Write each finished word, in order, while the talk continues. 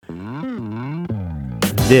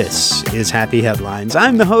This is Happy Headlines.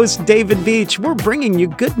 I'm the host, David Beach. We're bringing you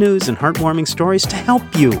good news and heartwarming stories to help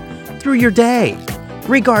you through your day,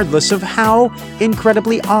 regardless of how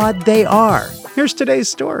incredibly odd they are. Here's today's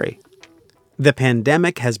story. The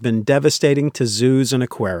pandemic has been devastating to zoos and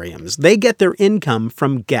aquariums. They get their income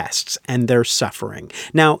from guests, and they're suffering.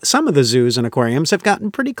 Now, some of the zoos and aquariums have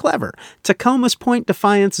gotten pretty clever. Tacoma's Point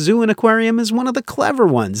Defiance Zoo and Aquarium is one of the clever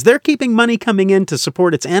ones. They're keeping money coming in to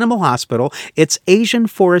support its animal hospital, its Asian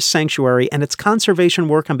forest sanctuary, and its conservation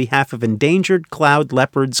work on behalf of endangered cloud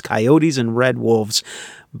leopards, coyotes, and red wolves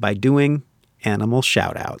by doing animal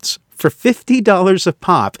shout-outs. For $50 a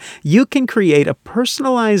pop, you can create a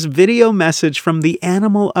personalized video message from the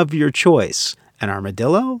animal of your choice. An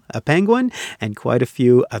armadillo, a penguin, and quite a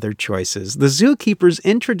few other choices. The zookeepers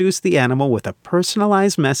introduce the animal with a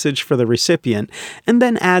personalized message for the recipient and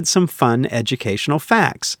then add some fun educational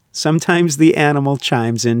facts. Sometimes the animal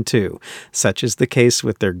chimes in too, such is the case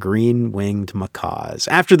with their green-winged macaws.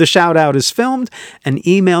 After the shout-out is filmed, an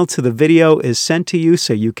email to the video is sent to you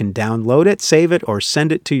so you can download it, save it, or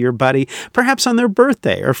send it to your buddy, perhaps on their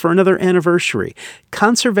birthday or for another anniversary.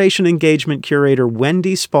 Conservation engagement curator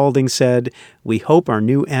Wendy Spalding said, "We hope our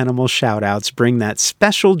new animal shout-outs bring that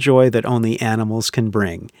special joy that only animals can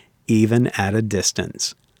bring, even at a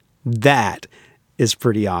distance." That is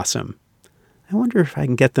pretty awesome. I wonder if I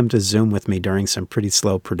can get them to Zoom with me during some pretty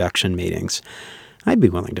slow production meetings. I'd be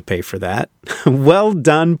willing to pay for that. Well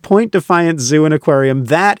done, Point Defiance Zoo and Aquarium.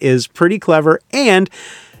 That is pretty clever and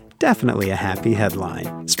definitely a happy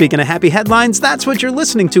headline. Speaking of happy headlines, that's what you're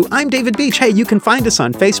listening to. I'm David Beach. Hey, you can find us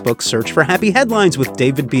on Facebook. Search for Happy Headlines with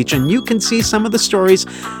David Beach, and you can see some of the stories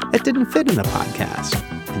that didn't fit in the podcast.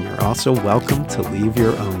 And you're also welcome to leave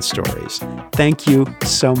your own stories. Thank you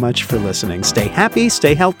so much for listening. Stay happy,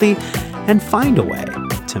 stay healthy, and find a way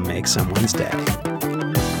to make someone's day.